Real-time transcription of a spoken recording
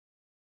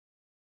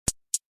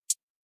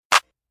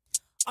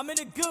I'm in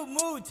a good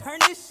mood, turn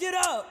this shit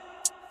up.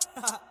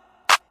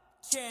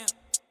 Champ.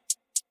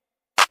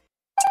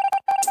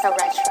 So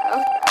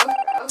retro,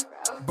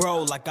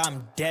 Bro, like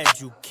I'm dead,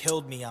 you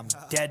killed me, I'm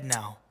dead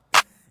now.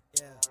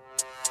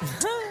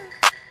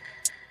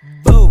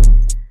 Boo.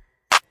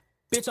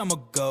 Bitch, I'm a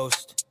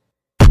ghost.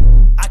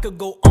 I could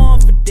go on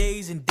for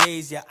days and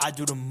days, yeah, I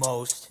do the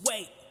most.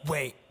 Wait,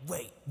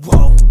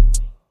 whoa.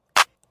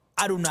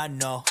 I do not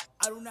know.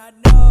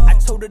 I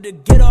told her to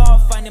get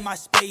off, finding my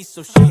space,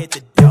 so she hit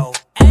the dough.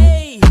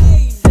 Ayy,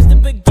 since the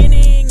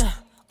beginning,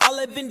 all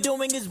I've been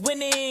doing is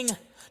winning.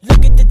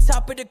 Look at the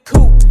top of the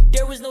coupe,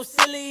 there was no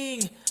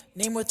ceiling.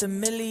 Name worth a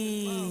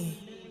milli.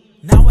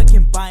 Now I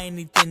can buy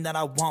anything that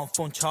I want,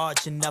 phone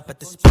charging up at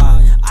the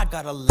spot. I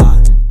got a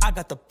lot, I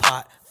got the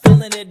pot,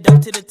 filling it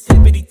up to the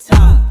tippity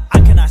top. I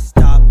cannot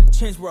stop,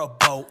 chains were a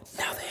boat,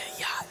 now they a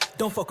yacht.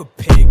 Don't fuck with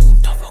pigs,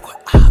 don't fuck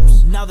with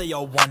ops. Now they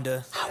all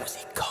wonder, how was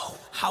he cold?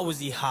 How was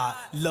he hot?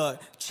 Look,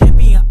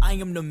 champion, I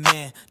am the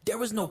man. There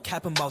was no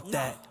cap about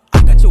that.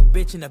 I got your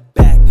bitch in the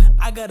back.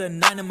 I got a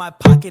 9 in my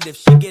pocket. If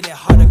she get it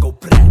hard, I go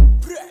brat.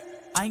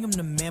 I am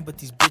the man, but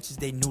these bitches,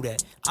 they knew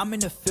that. I'm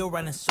in the field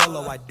riding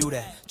solo, I do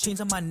that.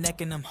 Chains on my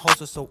neck and them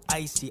hoes are so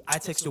icy. I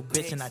text your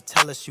bitch and I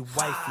tell her she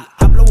wifey.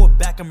 I blow her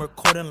back, I'm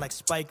recording like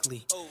Spike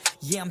Lee.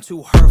 Yeah, I'm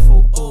too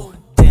hurtful, ooh,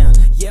 damn.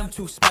 Yeah, I'm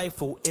too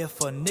spiteful.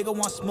 If a nigga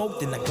want smoke,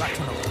 then the Glock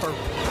turn her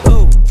purple.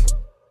 Ooh,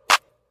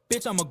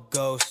 bitch, I'm a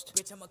ghost.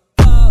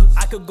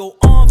 I could go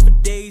on for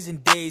days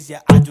and days,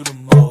 yeah, I do the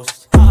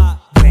most.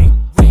 Wait,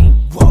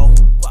 whoa.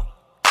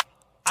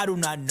 I do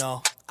not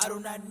know.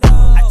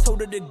 I told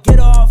her to get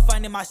off,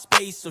 finding my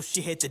space, so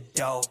she hit the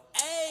dough.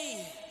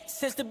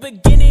 Since the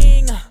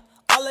beginning,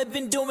 all I've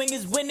been doing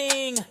is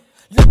winning.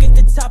 Look at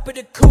the top of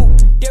the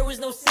coupe, there was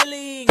no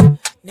ceiling.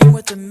 Name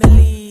worth a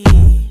milli.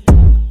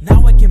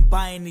 Now I can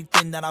buy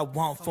anything that I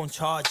want, phone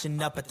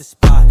charging up at the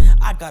spot.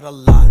 I got a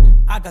lot,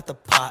 I got the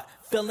pot,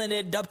 filling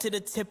it up to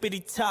the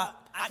tippity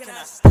top. I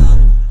cannot stop.